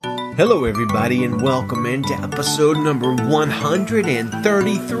Hello, everybody, and welcome into episode number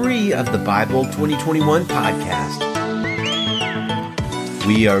 133 of the Bible 2021 podcast.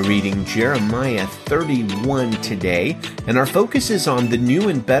 We are reading Jeremiah 31 today, and our focus is on the new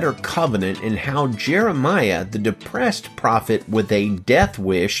and better covenant and how Jeremiah, the depressed prophet with a death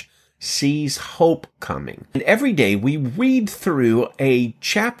wish, sees hope coming. And every day we read through a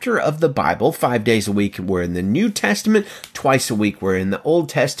chapter of the Bible. 5 days a week we're in the New Testament. Twice a week we're in the Old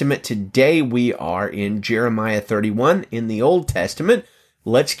Testament. Today we are in Jeremiah 31 in the Old Testament.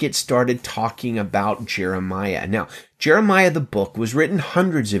 Let's get started talking about Jeremiah. Now, Jeremiah the book was written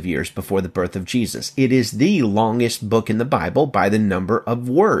hundreds of years before the birth of Jesus. It is the longest book in the Bible by the number of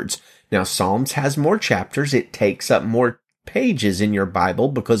words. Now, Psalms has more chapters. It takes up more pages in your Bible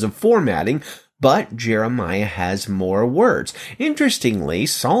because of formatting, but Jeremiah has more words. Interestingly,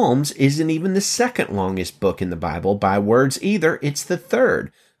 Psalms isn't even the second longest book in the Bible by words either. It's the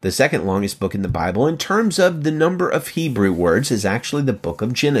third. The second longest book in the Bible in terms of the number of Hebrew words is actually the book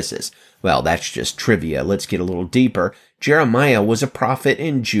of Genesis. Well, that's just trivia. Let's get a little deeper. Jeremiah was a prophet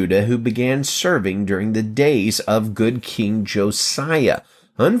in Judah who began serving during the days of good King Josiah.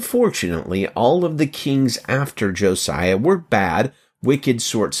 Unfortunately, all of the kings after Josiah were bad, wicked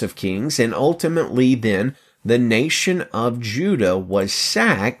sorts of kings, and ultimately then the nation of Judah was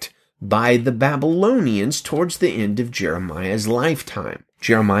sacked by the Babylonians towards the end of Jeremiah's lifetime.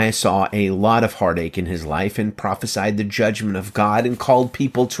 Jeremiah saw a lot of heartache in his life and prophesied the judgment of God and called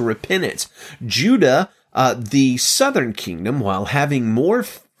people to repentance. Judah, the southern kingdom, while having more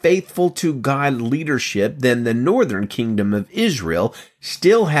faithful to God leadership than the northern kingdom of Israel,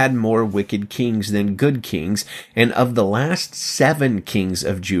 still had more wicked kings than good kings, and of the last 7 kings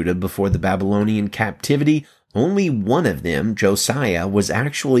of Judah before the Babylonian captivity, only one of them, Josiah, was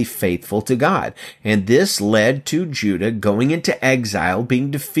actually faithful to God, and this led to Judah going into exile, being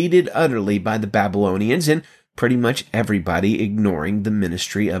defeated utterly by the Babylonians, and pretty much everybody ignoring the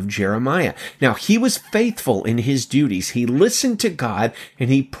ministry of Jeremiah. Now, he was faithful in his duties. He listened to God and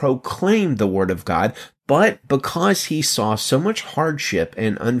he proclaimed the word of God. But because he saw so much hardship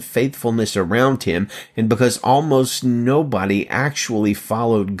and unfaithfulness around him, and because almost nobody actually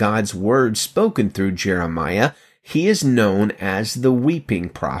followed God's word spoken through Jeremiah, he is known as the weeping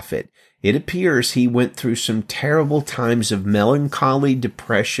prophet. It appears he went through some terrible times of melancholy,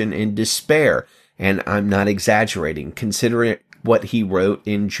 depression, and despair. And I'm not exaggerating. Consider what he wrote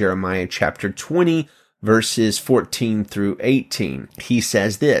in Jeremiah chapter 20, verses 14 through 18. He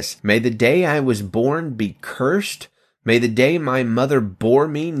says this, "May the day I was born be cursed. May the day my mother bore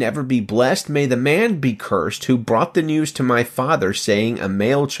me never be blessed. May the man be cursed who brought the news to my father, saying, a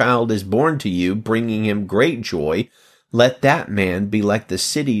male child is born to you, bringing him great joy. Let that man be like the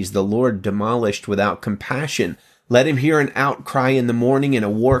cities the Lord demolished without compassion. Let him hear an outcry in the morning and a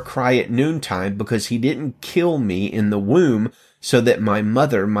war cry at noontime, because he didn't kill me in the womb, so that my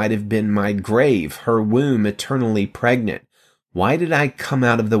mother might have been my grave, her womb eternally pregnant. Why did I come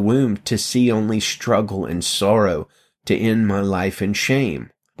out of the womb to see only struggle and sorrow, to end my life in shame?"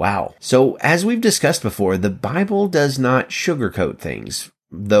 Wow. So, as we've discussed before, the Bible does not sugarcoat things,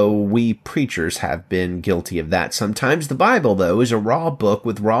 though we preachers have been guilty of that sometimes. The Bible, though, is a raw book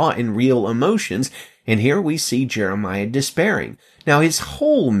with raw and real emotions, and here we see Jeremiah despairing. Now, his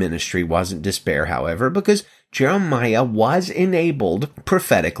whole ministry wasn't despair, however, because Jeremiah was enabled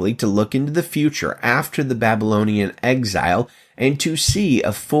prophetically to look into the future after the Babylonian exile and to see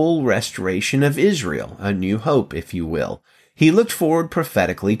a full restoration of Israel, a new hope, if you will. He looked forward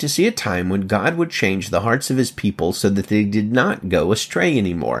prophetically to see a time when God would change the hearts of his people so that they did not go astray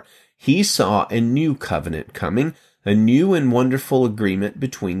anymore. He saw a new covenant coming, a new and wonderful agreement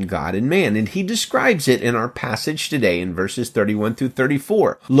between God and man, and he describes it in our passage today in verses 31 through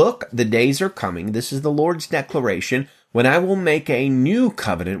 34. "Look, the days are coming," this is the Lord's declaration, "when I will make a new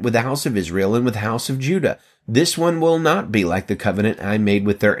covenant with the house of Israel and with the house of Judah. This one will not be like the covenant I made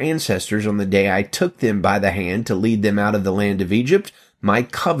with their ancestors on the day I took them by the hand to lead them out of the land of Egypt, my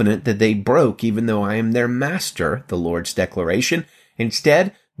covenant that they broke even though I am their master," the Lord's declaration.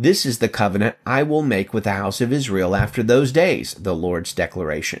 "Instead, this is the covenant I will make with the house of Israel after those days," the Lord's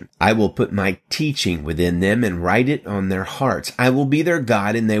declaration. "I will put my teaching within them and write it on their hearts. I will be their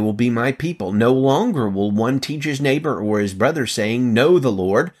God and they will be my people. No longer will one teach his neighbor or his brother, saying, 'Know the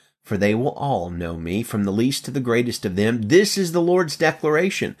Lord,' for they will all know me, from the least to the greatest of them. This is the Lord's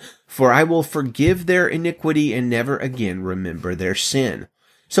declaration. For I will forgive their iniquity and never again remember their sin."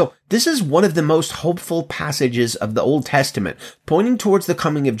 So this is one of the most hopeful passages of the Old Testament, pointing towards the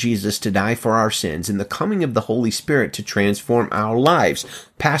coming of Jesus to die for our sins and the coming of the Holy Spirit to transform our lives.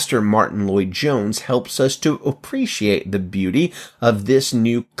 Pastor Martin Lloyd-Jones helps us to appreciate the beauty of this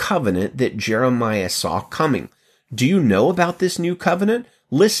new covenant that Jeremiah saw coming. Do you know about this new covenant?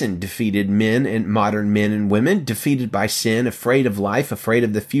 Listen, defeated men and modern men and women, defeated by sin, afraid of life, afraid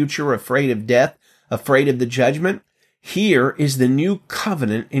of the future, afraid of death, afraid of the judgment. Here is the new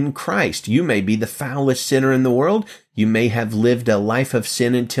covenant in Christ. You may be the foulest sinner in the world. You may have lived a life of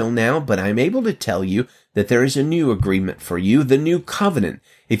sin until now, but I'm able to tell you that there is a new agreement for you, the new covenant.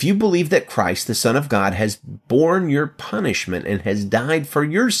 If you believe that Christ, the Son of God, has borne your punishment and has died for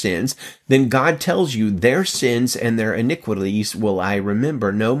your sins, then God tells you their sins and their iniquities will I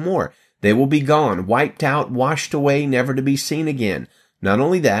remember no more. They will be gone, wiped out, washed away, never to be seen again. Not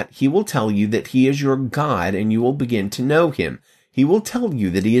only that, he will tell you that he is your God and you will begin to know him. He will tell you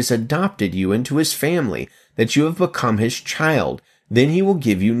that he has adopted you into his family, that you have become his child. Then he will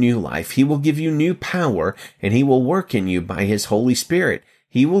give you new life. He will give you new power, and he will work in you by his Holy Spirit.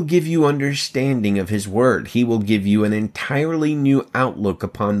 He will give you understanding of his word. He will give you an entirely new outlook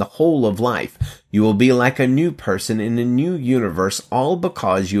upon the whole of life. You will be like a new person in a new universe, all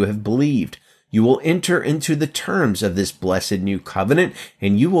because you have believed. You will enter into the terms of this blessed new covenant,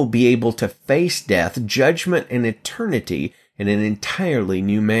 and you will be able to face death, judgment, and eternity in an entirely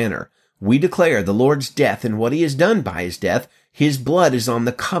new manner. We declare the Lord's death and what he has done by his death. His blood is on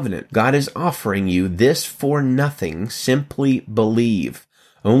the covenant. God is offering you this for nothing. Simply believe.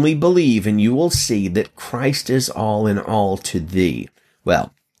 Only believe, and you will see that Christ is all in all to thee.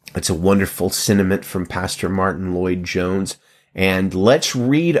 Well, it's a wonderful sentiment from Pastor Martin Lloyd-Jones. And let's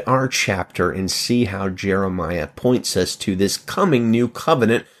read our chapter and see how Jeremiah points us to this coming new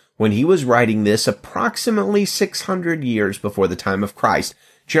covenant when he was writing this approximately 600 years before the time of Christ.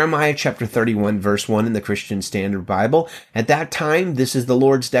 Jeremiah chapter 31 verse 1 in the Christian Standard Bible. At that time, this is the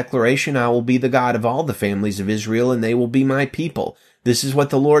Lord's declaration, I will be the God of all the families of Israel, and they will be my people. This is what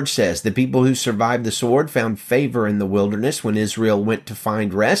the Lord says. The people who survived the sword found favor in the wilderness when Israel went to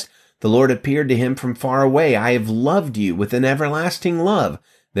find rest. The Lord appeared to him from far away. I have loved you with an everlasting love.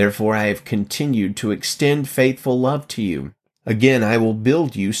 Therefore I have continued to extend faithful love to you. Again, I will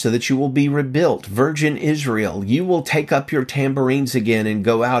build you so that you will be rebuilt. Virgin Israel, you will take up your tambourines again and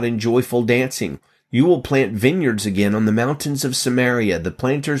go out in joyful dancing. You will plant vineyards again on the mountains of Samaria. The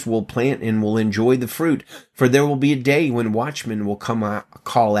planters will plant and will enjoy the fruit. For there will be a day when watchmen will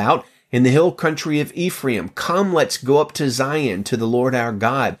call out in the hill country of Ephraim, come, let's go up to Zion, to the Lord our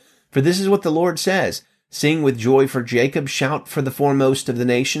God. For this is what the Lord says, sing with joy for Jacob, shout for the foremost of the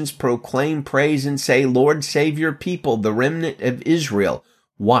nations, proclaim praise and say, Lord, save your people, the remnant of Israel.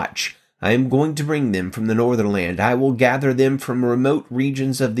 Watch, I am going to bring them from the northern land. I will gather them from remote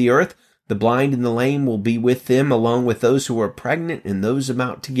regions of the earth. The blind and the lame will be with them, along with those who are pregnant and those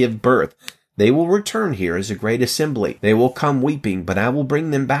about to give birth. They will return here as a great assembly. They will come weeping, but I will bring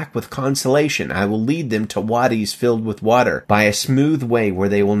them back with consolation. I will lead them to wadis filled with water, by a smooth way where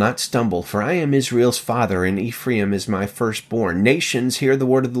they will not stumble. For I am Israel's father, and Ephraim is my firstborn. Nations, hear the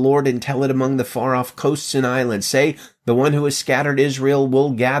word of the Lord, and tell it among the far-off coasts and islands. Say, the one who has scattered Israel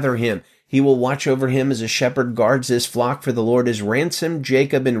will gather him. He will watch over him as a shepherd guards his flock, for the Lord has ransomed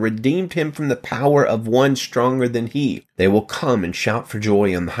Jacob and redeemed him from the power of one stronger than he. They will come and shout for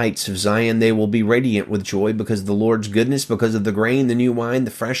joy on the heights of Zion. They will be radiant with joy because of the Lord's goodness, because of the grain, the new wine,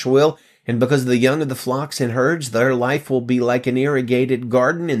 the fresh oil, and because of the young of the flocks and herds. Their life will be like an irrigated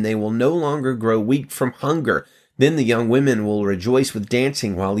garden, and they will no longer grow weak from hunger. Then the young women will rejoice with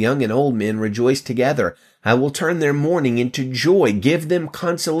dancing, while young and old men rejoice together. I will turn their mourning into joy, give them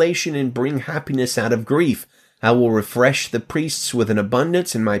consolation, and bring happiness out of grief. I will refresh the priests with an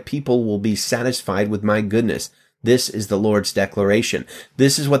abundance, and my people will be satisfied with my goodness. This is the Lord's declaration.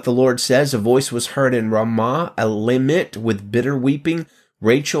 This is what the Lord says. A voice was heard in Ramah, a lament with bitter weeping.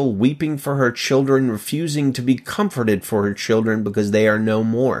 Rachel weeping for her children, refusing to be comforted for her children because they are no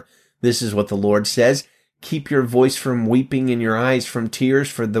more. This is what the Lord says. Keep your voice from weeping and your eyes from tears,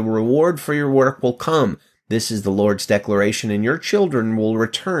 for the reward for your work will come. This is the Lord's declaration, and your children will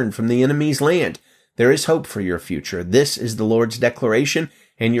return from the enemy's land. There is hope for your future. This is the Lord's declaration,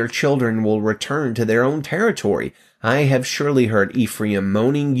 and your children will return to their own territory. I have surely heard Ephraim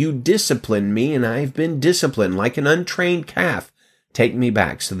moaning, you discipline me, and I have been disciplined like an untrained calf. Take me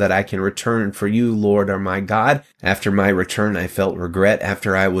back so that I can return, for you, Lord, are my God. After my return, I felt regret.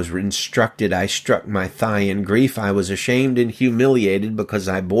 After I was instructed, I struck my thigh in grief. I was ashamed and humiliated because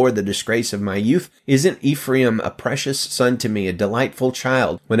I bore the disgrace of my youth. Isn't Ephraim a precious son to me, a delightful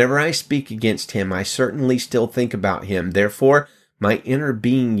child? Whenever I speak against him, I certainly still think about him. Therefore, My inner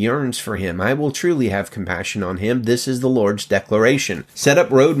being yearns for him. I will truly have compassion on him. This is the Lord's declaration. Set up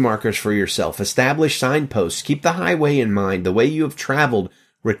road markers for yourself. Establish signposts. Keep the highway in mind, the way you have traveled.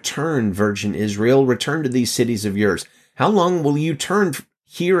 Return, virgin Israel. Return to these cities of yours. How long will you turn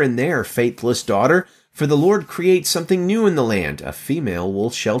here and there, faithless daughter? For the Lord creates something new in the land. A female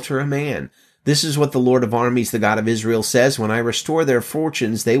will shelter a man. This is what the Lord of armies, the God of Israel, says. When I restore their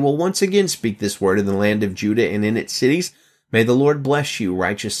fortunes, they will once again speak this word in the land of Judah and in its cities. May the Lord bless you,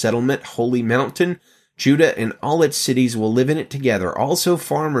 righteous settlement, holy mountain. Judah and all its cities will live in it together, also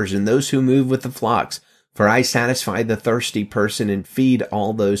farmers and those who move with the flocks. For I satisfy the thirsty person and feed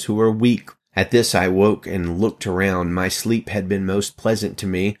all those who are weak. At this I woke and looked around. My sleep had been most pleasant to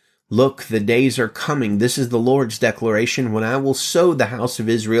me. Look, the days are coming. This is the Lord's declaration, when I will sow the house of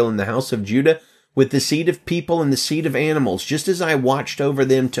Israel and the house of Judah with the seed of people and the seed of animals, just as I watched over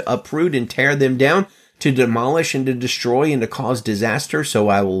them to uproot and tear them down, to demolish and to destroy and to cause disaster, so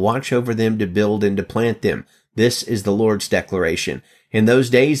I will watch over them to build and to plant them. This is the Lord's declaration. In those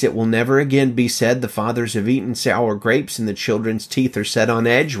days it will never again be said, the fathers have eaten sour grapes and the children's teeth are set on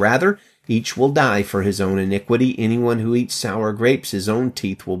edge. Rather, each will die for his own iniquity. Anyone who eats sour grapes, his own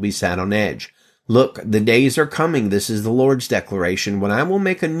teeth will be set on edge. Look, the days are coming. This is the Lord's declaration, when I will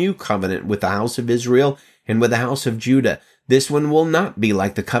make a new covenant with the house of Israel and with the house of Judah. This one will not be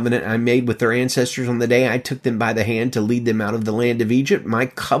like the covenant I made with their ancestors on the day I took them by the hand to lead them out of the land of Egypt, my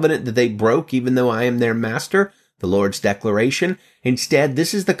covenant that they broke, even though I am their master, the Lord's declaration. Instead,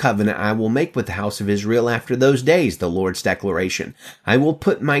 this is the covenant I will make with the house of Israel after those days, the Lord's declaration. I will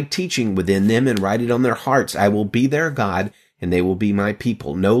put my teaching within them and write it on their hearts. I will be their God, and they will be my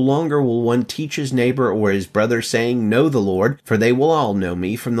people. No longer will one teach his neighbor or his brother, saying, Know the Lord, for they will all know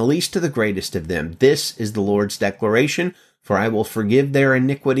me, from the least to the greatest of them. This is the Lord's declaration. For I will forgive their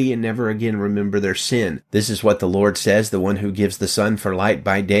iniquity and never again remember their sin. This is what the Lord says, the one who gives the sun for light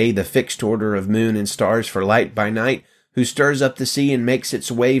by day, the fixed order of moon and stars for light by night, who stirs up the sea and makes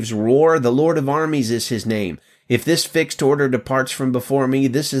its waves roar. The Lord of armies is his name. If this fixed order departs from before me,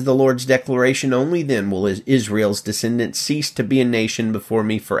 this is the Lord's declaration, only then will Israel's descendants cease to be a nation before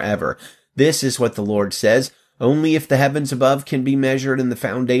me forever. This is what the Lord says. Only if the heavens above can be measured and the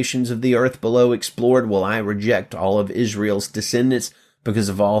foundations of the earth below explored will I reject all of Israel's descendants because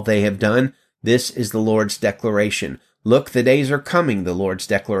of all they have done. This is the Lord's declaration. Look, the days are coming, the Lord's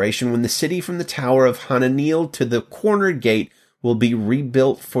declaration, when the city from the tower of Hananeel to the cornered gate will be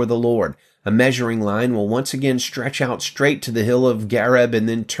rebuilt for the Lord. A measuring line will once again stretch out straight to the hill of Gareb and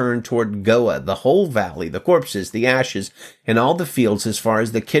then turn toward Goah. The whole valley, the corpses, the ashes, and all the fields as far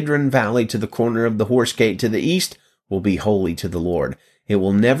as the Kidron Valley to the corner of the Horse Gate to the east will be holy to the Lord. It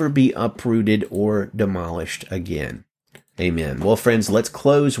will never be uprooted or demolished again. Amen. Well, friends, let's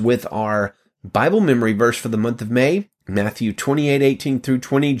close with our Bible memory verse for the month of May. Matthew 28:18 through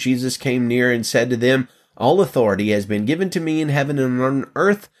 20. Jesus came near and said to them, All authority has been given to me in heaven and on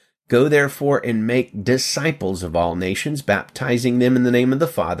earth. Go therefore and make disciples of all nations, baptizing them in the name of the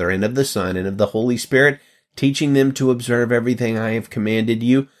Father and of the Son and of the Holy Spirit, teaching them to observe everything I have commanded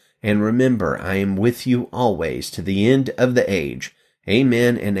you. And remember, I am with you always to the end of the age.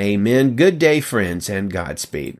 Amen and amen. Good day, friends, and Godspeed.